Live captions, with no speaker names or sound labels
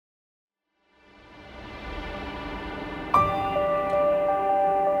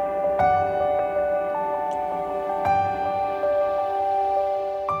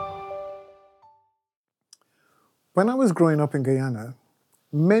When I was growing up in Guyana,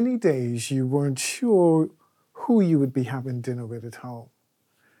 many days you weren't sure who you would be having dinner with at home.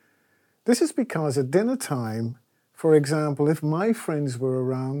 This is because at dinner time, for example, if my friends were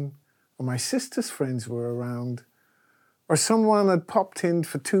around, or my sister's friends were around, or someone had popped in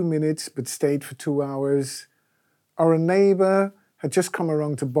for 2 minutes but stayed for 2 hours, or a neighbor had just come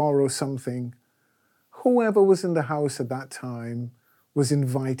around to borrow something, whoever was in the house at that time was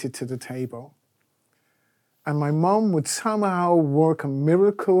invited to the table. And my mom would somehow work a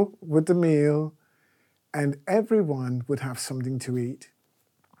miracle with the meal, and everyone would have something to eat.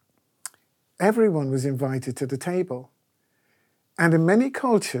 Everyone was invited to the table. And in many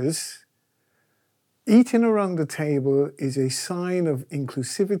cultures, eating around the table is a sign of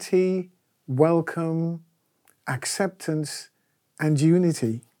inclusivity, welcome, acceptance, and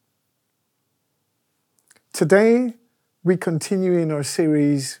unity. Today, we continue in our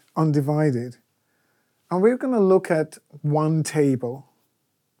series, Undivided, and we're going to look at one table.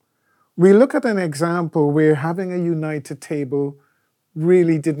 We look at an example where having a united table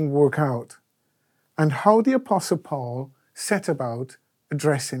really didn't work out, and how the Apostle Paul set about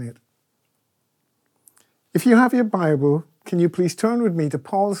addressing it. If you have your Bible, can you please turn with me to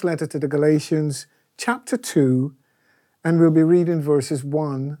Paul's letter to the Galatians, chapter 2, and we'll be reading verses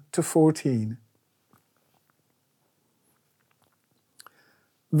 1 to 14.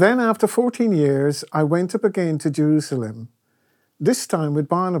 Then after 14 years, I went up again to Jerusalem, this time with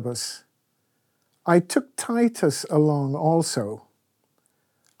Barnabas. I took Titus along also.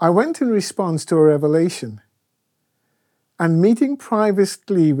 I went in response to a revelation, and meeting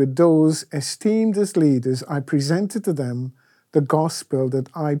privately with those esteemed as leaders, I presented to them the gospel that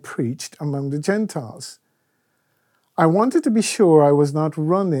I preached among the Gentiles. I wanted to be sure I was not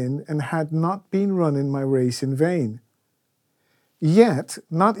running and had not been running my race in vain. Yet,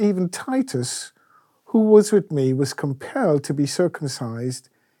 not even Titus, who was with me, was compelled to be circumcised,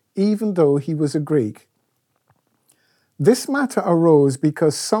 even though he was a Greek. This matter arose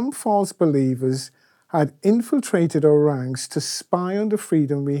because some false believers had infiltrated our ranks to spy on the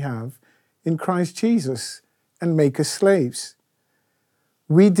freedom we have in Christ Jesus and make us slaves.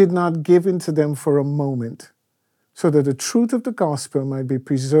 We did not give in to them for a moment, so that the truth of the gospel might be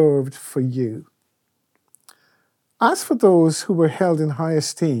preserved for you. As for those who were held in high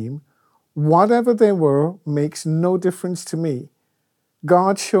esteem, whatever they were makes no difference to me.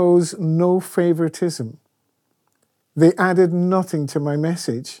 God shows no favoritism. They added nothing to my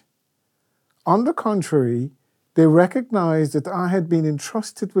message. On the contrary, they recognized that I had been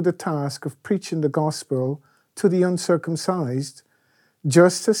entrusted with the task of preaching the gospel to the uncircumcised,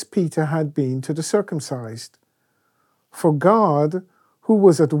 just as Peter had been to the circumcised. For God, who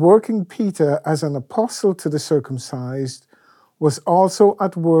was at work in Peter as an apostle to the circumcised, was also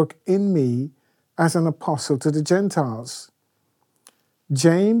at work in me as an apostle to the Gentiles.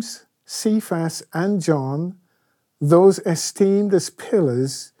 James, Cephas, and John, those esteemed as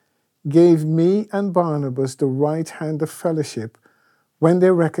pillars, gave me and Barnabas the right hand of fellowship when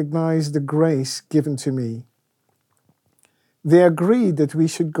they recognized the grace given to me. They agreed that we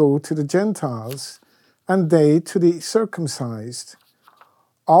should go to the Gentiles, and they to the circumcised.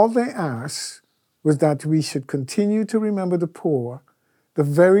 All they asked was that we should continue to remember the poor, the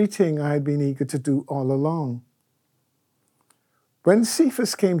very thing I had been eager to do all along. When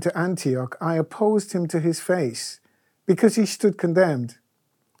Cephas came to Antioch, I opposed him to his face, because he stood condemned.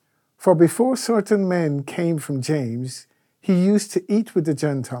 For before certain men came from James, he used to eat with the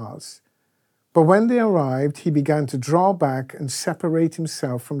Gentiles. But when they arrived, he began to draw back and separate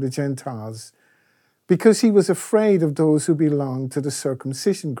himself from the Gentiles, because he was afraid of those who belonged to the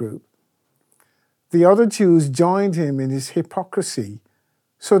circumcision group. The other Jews joined him in his hypocrisy,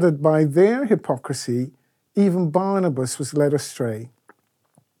 so that by their hypocrisy, even Barnabas was led astray.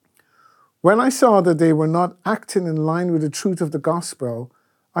 When I saw that they were not acting in line with the truth of the gospel,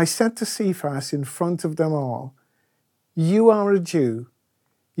 I said to Cephas in front of them all, "You are a Jew,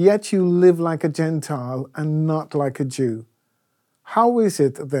 yet you live like a Gentile and not like a Jew. How is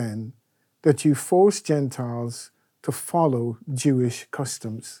it then that you force Gentiles to follow Jewish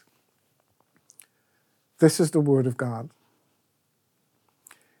customs?" This is the word of God.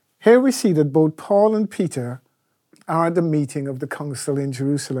 Here we see that both Paul and Peter are at the meeting of the council in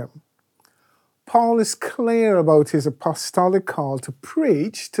Jerusalem. Paul is clear about his apostolic call to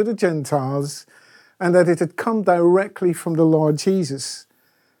preach to the Gentiles and that it had come directly from the Lord Jesus.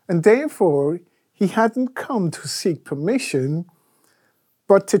 And therefore, he hadn't come to seek permission,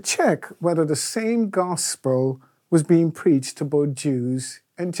 but to check whether the same gospel was being preached to both Jews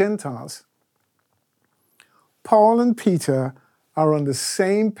and Gentiles. Paul and Peter are on the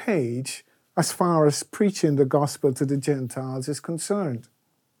same page as far as preaching the gospel to the Gentiles is concerned.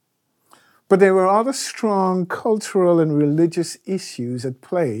 But there were other strong cultural and religious issues at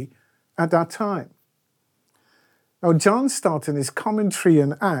play at that time. Now, John Stott, in his commentary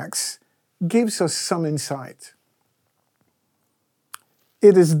on Acts, gives us some insight.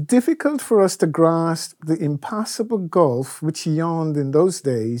 It is difficult for us to grasp the impassable gulf which yawned in those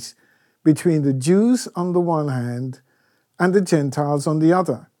days between the Jews on the one hand and the Gentiles on the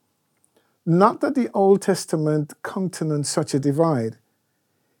other. Not that the Old Testament countenanced such a divide.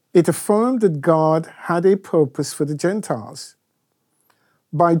 It affirmed that God had a purpose for the Gentiles.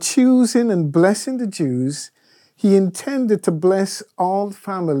 By choosing and blessing the Jews, he intended to bless all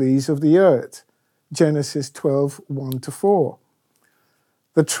families of the earth. Genesis 12, 1-4.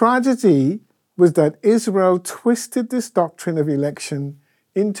 The tragedy was that Israel twisted this doctrine of election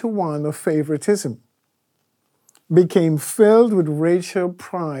into one of favoritism, became filled with racial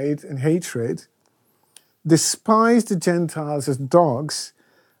pride and hatred, despised the Gentiles as dogs,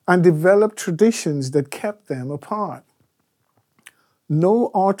 and developed traditions that kept them apart.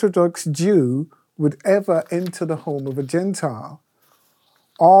 No Orthodox Jew would ever enter the home of a Gentile.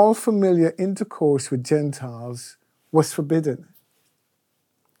 All familiar intercourse with Gentiles was forbidden.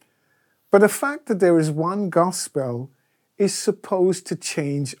 But the fact that there is one gospel is supposed to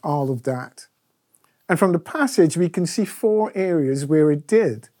change all of that. And from the passage, we can see 4 areas where it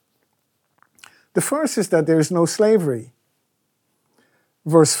did. The first is that there is no slavery.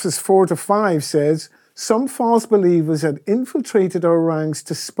 Verses 4-5 says, some false believers had infiltrated our ranks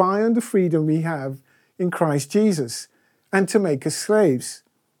to spy on the freedom we have in Christ Jesus and to make us slaves.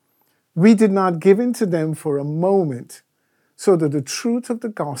 We did not give in to them for a moment, so that the truth of the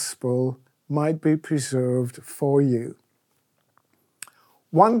gospel might be preserved for you.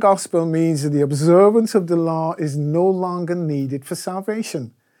 One gospel means that the observance of the law is no longer needed for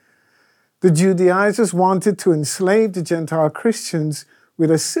salvation. The Judaizers wanted to enslave the Gentile Christians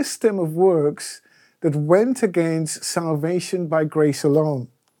with a system of works that went against salvation by grace alone.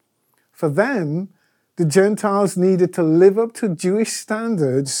 For them, the Gentiles needed to live up to Jewish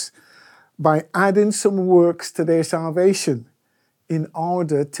standards by adding some works to their salvation in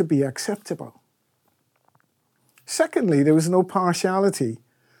order to be acceptable. Secondly, there was no partiality.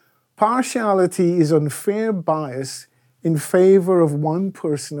 Partiality is unfair bias in favor of one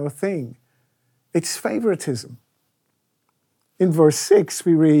person or thing. It's favoritism. In verse 6,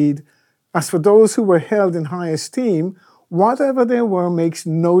 we read, as for those who were held in high esteem, whatever they were makes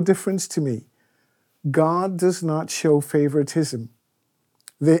no difference to me. God does not show favoritism.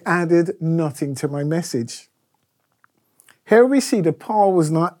 They added nothing to my message. Here we see that Paul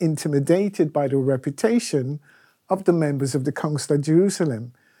was not intimidated by the reputation of the members of the Council at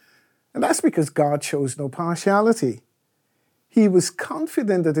Jerusalem. And that's because God shows no partiality. He was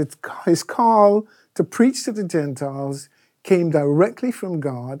confident that his call to preach to the Gentiles came directly from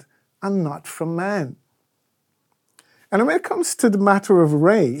God and not from man. And when it comes to the matter of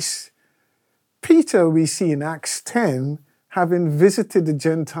race, Peter, we see in Acts 10, having visited the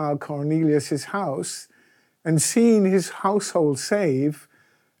Gentile Cornelius' house and seen his household saved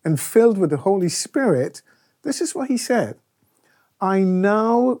and filled with the Holy Spirit, this is what he said. I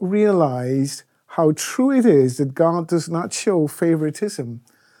now realize how true it is that God does not show favoritism,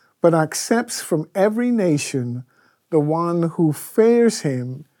 but accepts from every nation the one who fears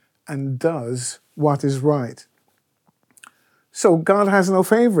him and does what is right. So God has no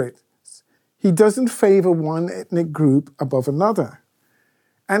favorite. He doesn't favor one ethnic group above another.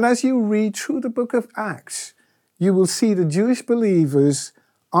 And as you read through the book of Acts, you will see the Jewish believers,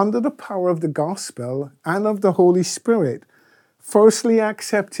 under the power of the gospel and of the Holy Spirit, firstly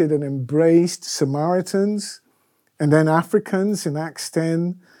accepted and embraced Samaritans, and then Africans in Acts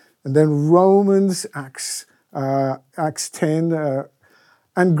 10, and then Romans, Acts 10,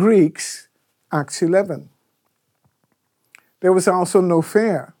 and Greeks, Acts 11. There was also no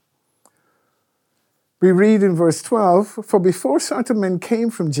fear. We read in verse 12, for before certain men came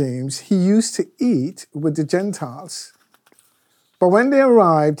from James, he used to eat with the Gentiles. But when they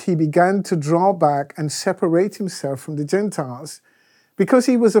arrived, he began to draw back and separate himself from the Gentiles, because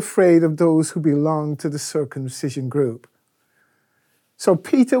he was afraid of those who belonged to the circumcision group. So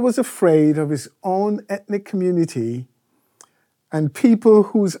Peter was afraid of his own ethnic community and people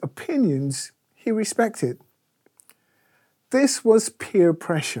whose opinions he respected. This was peer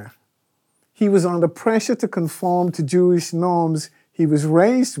pressure. He was under pressure to conform to Jewish norms he was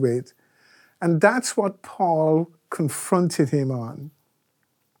raised with, and that's what Paul confronted him on.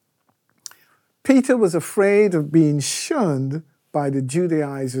 Peter was afraid of being shunned by the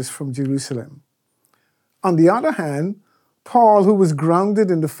Judaizers from Jerusalem. On the other hand, Paul, who was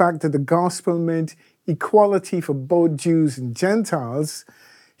grounded in the fact that the gospel meant equality for both Jews and Gentiles,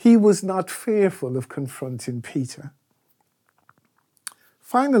 he was not fearful of confronting Peter.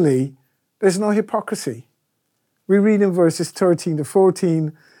 Finally, there's no hypocrisy. We read in verses 13 to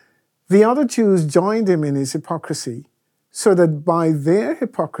 14, the other Jews joined him in his hypocrisy, so that by their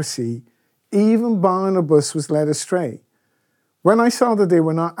hypocrisy, even Barnabas was led astray. When I saw that they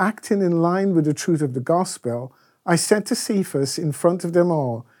were not acting in line with the truth of the gospel, I said to Cephas in front of them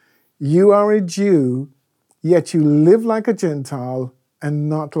all, you are a Jew, yet you live like a Gentile and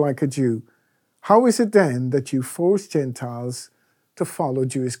not like a Jew. How is it then that you force Gentiles to follow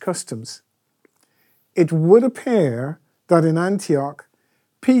Jewish customs? It would appear that in Antioch,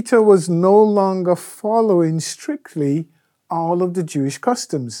 Peter was no longer following strictly all of the Jewish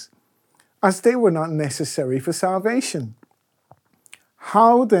customs, as they were not necessary for salvation.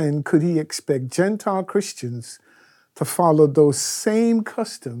 How then could he expect Gentile Christians to follow those same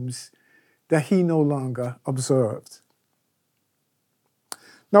customs that he no longer observed?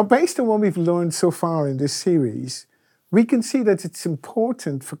 Now, based on what we've learned so far in this series, we can see that it's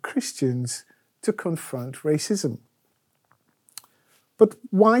important for Christians to confront racism. But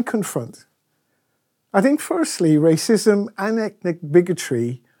why confront? I think firstly, racism and ethnic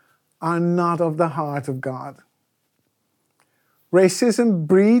bigotry are not of the heart of God. Racism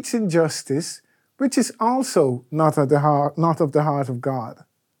breeds injustice, which is also not of the heart of God.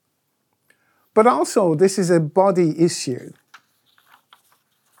 But also, this is a body issue.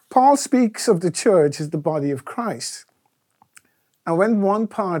 Paul speaks of the church as the body of Christ. And when one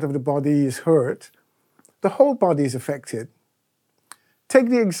part of the body is hurt, the whole body is affected. Take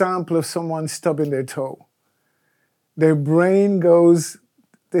the example of someone stubbing their toe. Their brain goes,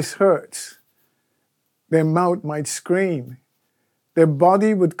 this hurts. Their mouth might scream. Their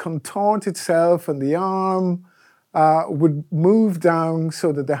body would contort itself and the arm would move down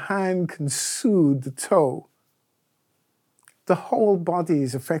so that the hand can soothe the toe. The whole body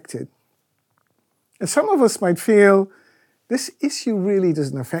is affected. And some of us might feel, this issue really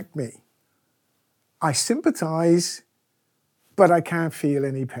doesn't affect me. I sympathize, but I can't feel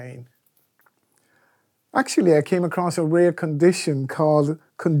any pain. Actually, I came across a rare condition called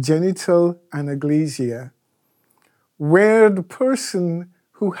congenital anaglesia, where the person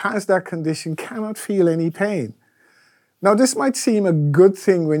who has that condition cannot feel any pain. Now, this might seem a good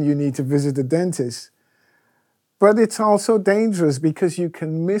thing when you need to visit the dentist, but it's also dangerous because you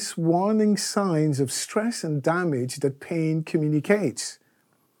can miss warning signs of stress and damage that pain communicates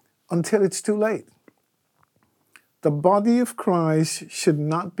until it's too late. The body of Christ should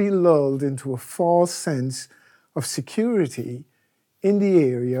not be lulled into a false sense of security in the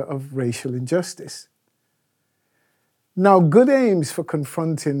area of racial injustice. Now, good aims for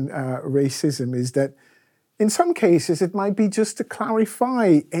confronting racism is that in some cases it might be just to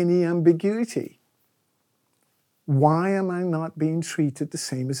clarify any ambiguity. Why am I not being treated the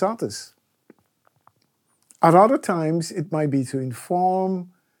same as others? At other times, it might be to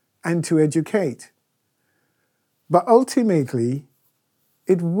inform and to educate. But ultimately,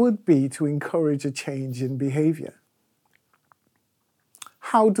 it would be to encourage a change in behavior.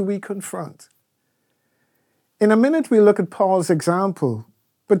 How do we confront? In a minute, we'll look at Paul's example,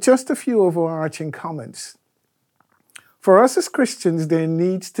 but just a few overarching comments. For us as Christians, there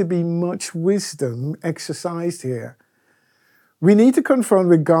needs to be much wisdom exercised here. We need to confront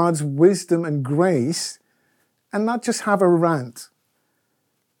with God's wisdom and grace and not just have a rant.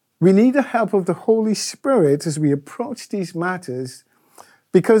 We need the help of the Holy Spirit as we approach these matters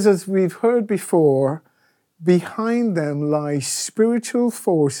because, as we've heard before, behind them lie spiritual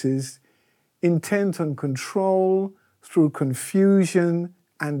forces intent on control through confusion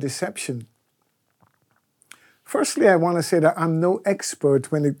and deception. Firstly, I want to say that I'm no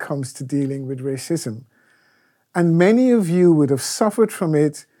expert when it comes to dealing with racism, and many of you would have suffered from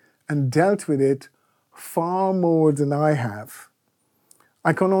it and dealt with it far more than I have.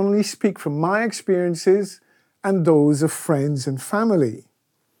 I can only speak from my experiences and those of friends and family.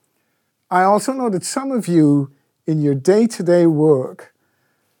 I also know that some of you, in your day-to-day work,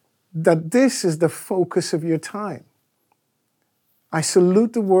 that this is the focus of your time. I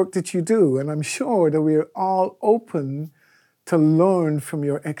salute the work that you do, and I'm sure that we're all open to learn from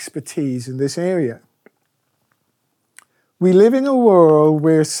your expertise in this area. We live in a world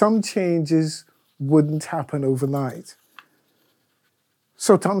where some changes wouldn't happen overnight.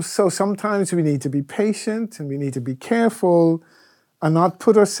 So sometimes we need to be patient and we need to be careful and not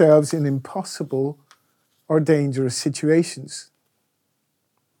put ourselves in impossible or dangerous situations.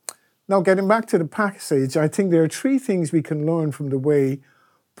 Now, getting back to the passage, I think there are three things we can learn from the way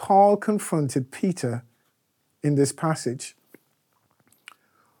Paul confronted Peter in this passage.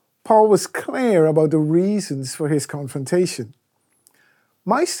 Paul was clear about the reasons for his confrontation.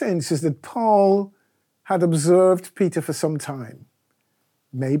 My sense is that Paul had observed Peter for some time,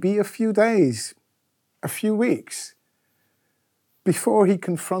 maybe a few days, a few weeks, before he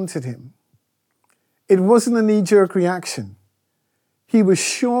confronted him. It wasn't a knee-jerk reaction. He was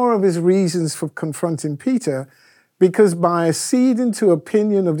sure of his reasons for confronting Peter because by acceding to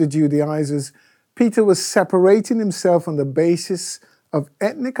opinion of the Judaizers, Peter was separating himself on the basis of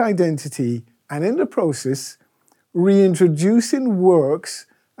ethnic identity and in the process, reintroducing works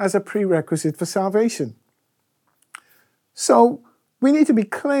as a prerequisite for salvation. So we need to be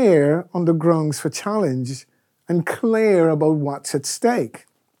clear on the grounds for challenge and clear about what's at stake.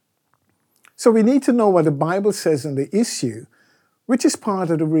 So we need to know what the Bible says on the issue, which is part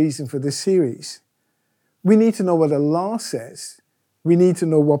of the reason for this series. We need to know what the law says. We need to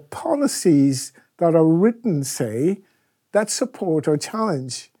know what policies that are written say that support our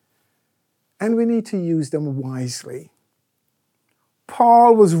challenge. And we need to use them wisely.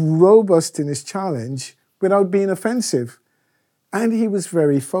 Paul was robust in his challenge without being offensive, and he was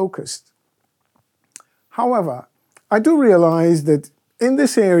very focused. However, I do realize that in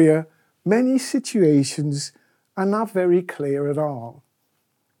this area, many situations are not very clear at all.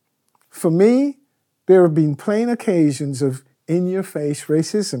 For me, there have been plain occasions of in-your-face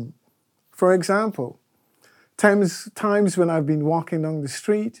racism. For example, times when I've been walking down the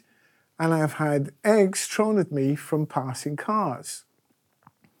street and I've had eggs thrown at me from passing cars.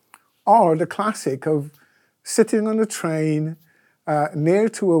 Or the classic of sitting on a train near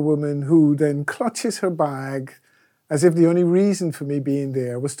to a woman who then clutches her bag as if the only reason for me being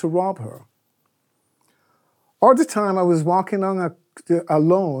there was to rob her. Or the time I was walking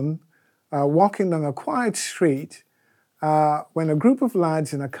alone, walking down a quiet street when a group of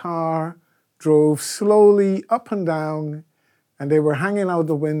lads in a car drove slowly up and down, and they were hanging out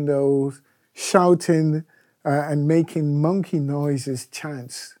the windows, shouting and making monkey noises,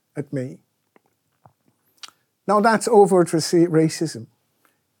 chants at me. Now that's overt racism.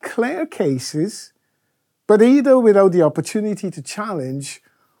 Clear cases, but either without the opportunity to challenge,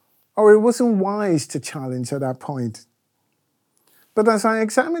 or it wasn't wise to challenge at that point. But as I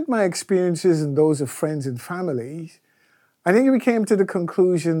examined my experiences and those of friends and family, I think we came to the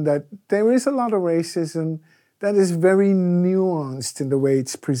conclusion that there is a lot of racism that is very nuanced in the way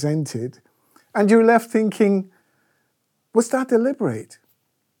it's presented. And you're left thinking, was that deliberate?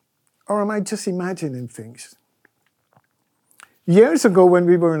 Or am I just imagining things? Years ago, when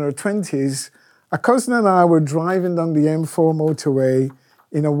we were in our 20s, a cousin and I were driving down the M4 motorway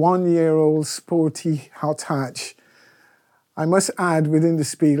in a 1-year-old sporty hot hatch, I must add within the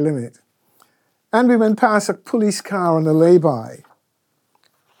speed limit. And we went past a police car on a lay-by.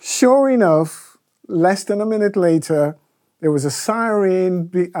 Sure enough, less than a minute later, there was a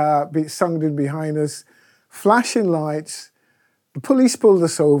siren sounding behind us, flashing lights. The police pulled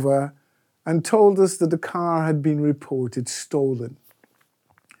us over and told us that the car had been reported stolen.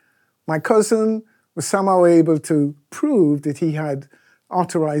 My cousin was somehow able to prove that he had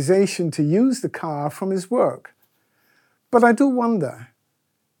authorization to use the car from his work. But I do wonder,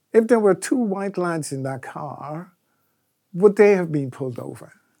 if there were 2 white lads in that car, would they have been pulled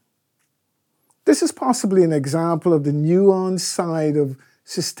over? This is possibly an example of the nuanced side of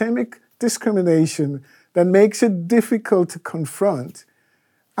systemic discrimination that makes it difficult to confront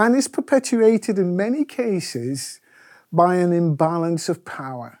and is perpetuated in many cases by an imbalance of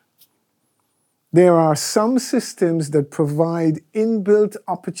power. There are some systems that provide inbuilt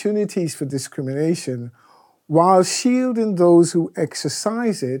opportunities for discrimination while shielding those who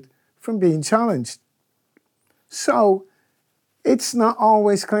exercise it from being challenged. So, it's not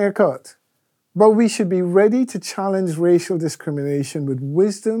always clear-cut, but we should be ready to challenge racial discrimination with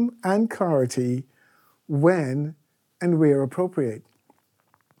wisdom and clarity when and where appropriate.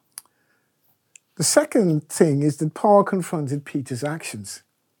 The second thing is that Paul confronted Peter's actions.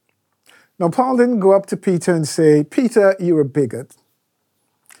 Now, Paul didn't go up to Peter and say, "Peter, you're a bigot."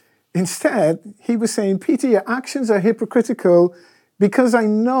 Instead, he was saying, "Peter, your actions are hypocritical because I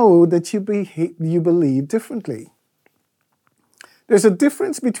know that you believe differently." There's a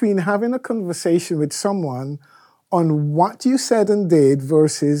difference between having a conversation with someone on what you said and did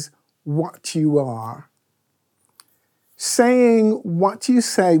versus what you are. Saying what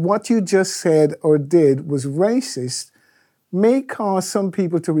you just said or did was racist may cause some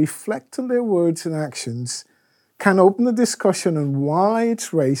people to reflect on their words and actions, can open a discussion on why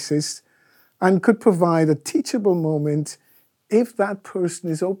it's racist, and could provide a teachable moment if that person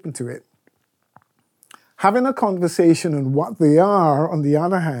is open to it. Having a conversation on what they are, on the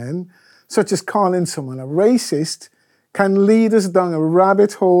other hand, such as calling someone a racist, can lead us down a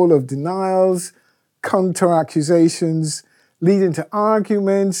rabbit hole of denials, counter-accusations, leading to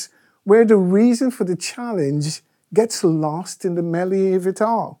arguments where the reason for the challenge gets lost in the melee of it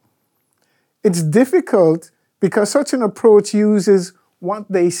all. It's difficult because such an approach uses what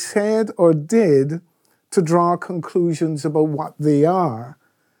they said or did to draw conclusions about what they are,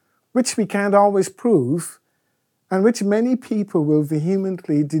 which we can't always prove, and which many people will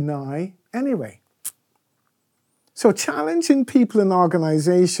vehemently deny anyway. So challenging people and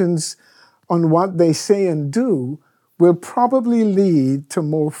organizations on what they say and do will probably lead to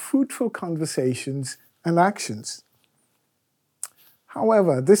more fruitful conversations and actions.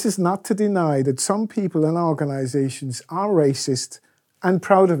 However, this is not to deny that some people and organizations are racist and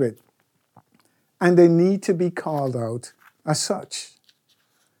proud of it, and they need to be called out as such.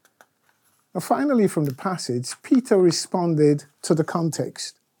 Now, finally, from the passage, Peter responded to the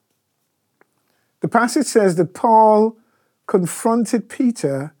context. The passage says that Paul confronted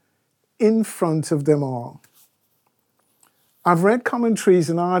Peter in front of them all. I've read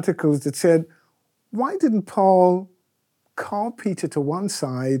commentaries and articles that said, why didn't Paul call Peter to one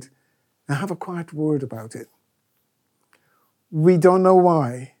side and have a quiet word about it? We don't know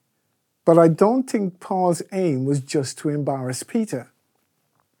why, but I don't think Paul's aim was just to embarrass Peter.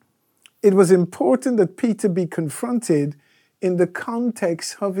 It was important that Peter be confronted in the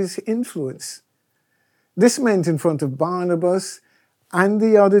context of his influence. This meant in front of Barnabas and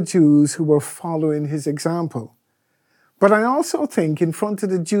the other Jews who were following his example. But I also think in front of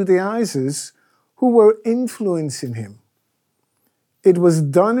the Judaizers who were influencing him. It was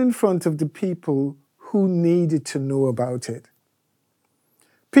done in front of the people who needed to know about it.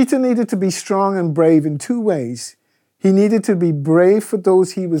 Peter needed to be strong and brave in two ways. He needed to be brave for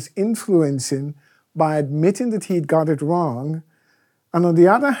those he was influencing by admitting that he'd got it wrong. And on the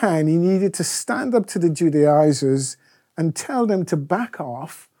other hand, he needed to stand up to the Judaizers and tell them to back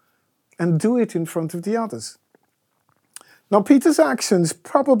off and do it in front of the others. Now, Peter's actions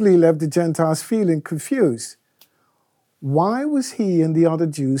probably left the Gentiles feeling confused. Why was he and the other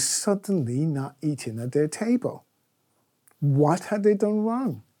Jews suddenly not eating at their table? What had they done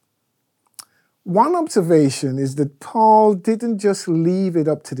wrong? One observation is that Paul didn't just leave it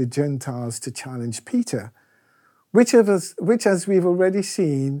up to the Gentiles to challenge Peter, which as we've already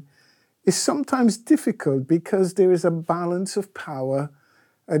seen, is sometimes difficult because there is a balance of power,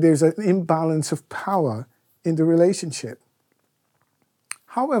 there's an imbalance of power in the relationship.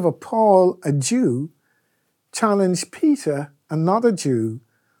 However, Paul, a Jew, challenged Peter, another Jew,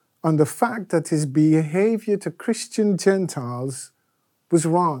 on the fact that his behavior to Christian Gentiles was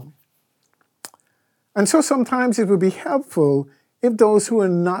wrong. And so sometimes it would be helpful if those who are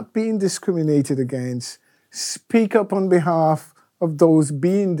not being discriminated against speak up on behalf of those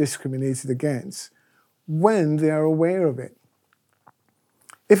being discriminated against when they are aware of it.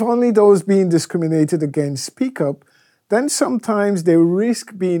 If only those being discriminated against speak up, then sometimes they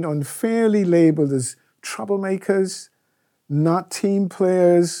risk being unfairly labeled as troublemakers, not team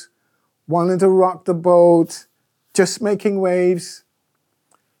players, wanting to rock the boat, just making waves.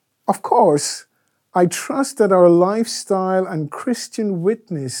 Of course, I trust that our lifestyle and Christian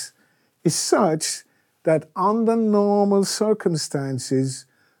witness is such that under normal circumstances,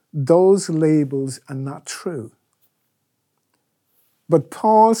 those labels are not true. But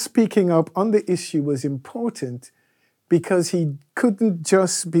Paul speaking up on the issue was important because he couldn't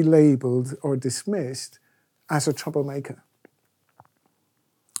just be labeled or dismissed as a troublemaker.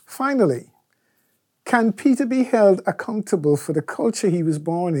 Finally, can Peter be held accountable for the culture he was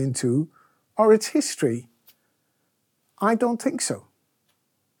born into or its history? I don't think so.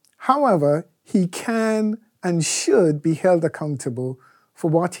 However, he can and should be held accountable for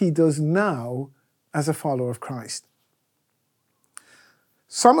what he does now as a follower of Christ.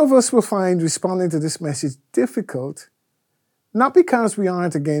 Some of us will find responding to this message difficult, not because we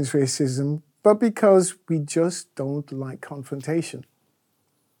aren't against racism, but because we just don't like confrontation.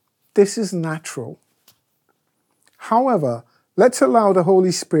 This is natural. However, let's allow the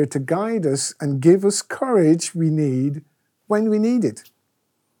Holy Spirit to guide us and give us courage we need when we need it.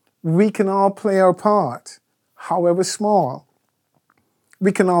 We can all play our part, however small.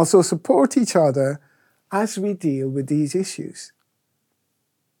 We can also support each other as we deal with these issues.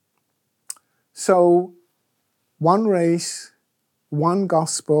 So, one race, one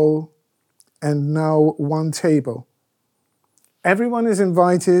gospel, and now one table. Everyone is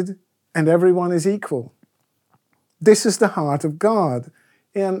invited and everyone is equal. This is the heart of God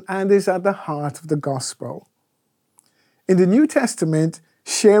and is at the heart of the gospel. In the New Testament,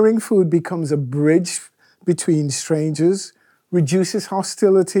 sharing food becomes a bridge between strangers, reduces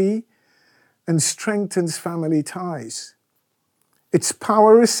hostility, and strengthens family ties. Its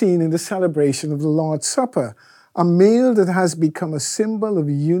power is seen in the celebration of the Lord's Supper, a meal that has become a symbol of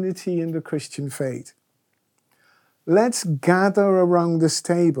unity in the Christian faith. Let's gather around this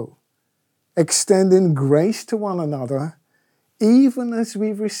table, extending grace to one another, even as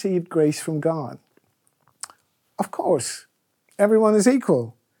we've received grace from God. Of course, everyone is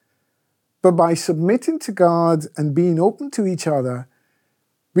equal, but by submitting to God and being open to each other,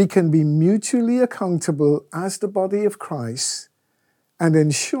 we can be mutually accountable as the body of Christ and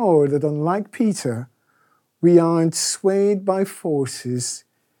ensure that, unlike Peter, we aren't swayed by forces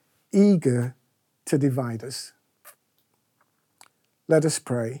eager to divide us. Let us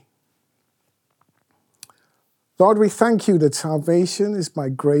pray. Lord, we thank you that salvation is by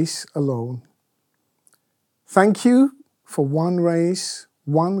grace alone. Thank you for one race,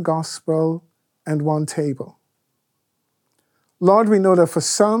 one gospel, and one table. Lord, we know that for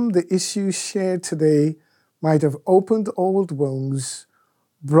some, the issues shared today might have opened old wounds,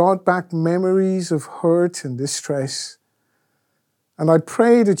 brought back memories of hurt and distress. And I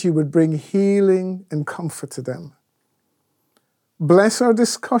pray that you would bring healing and comfort to them. Bless our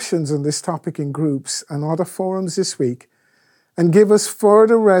discussions on this topic in groups and other forums this week, and give us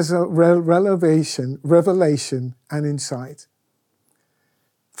further revelation and insight.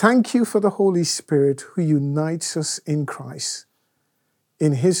 Thank you for the Holy Spirit who unites us in Christ.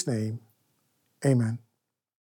 In his name, amen.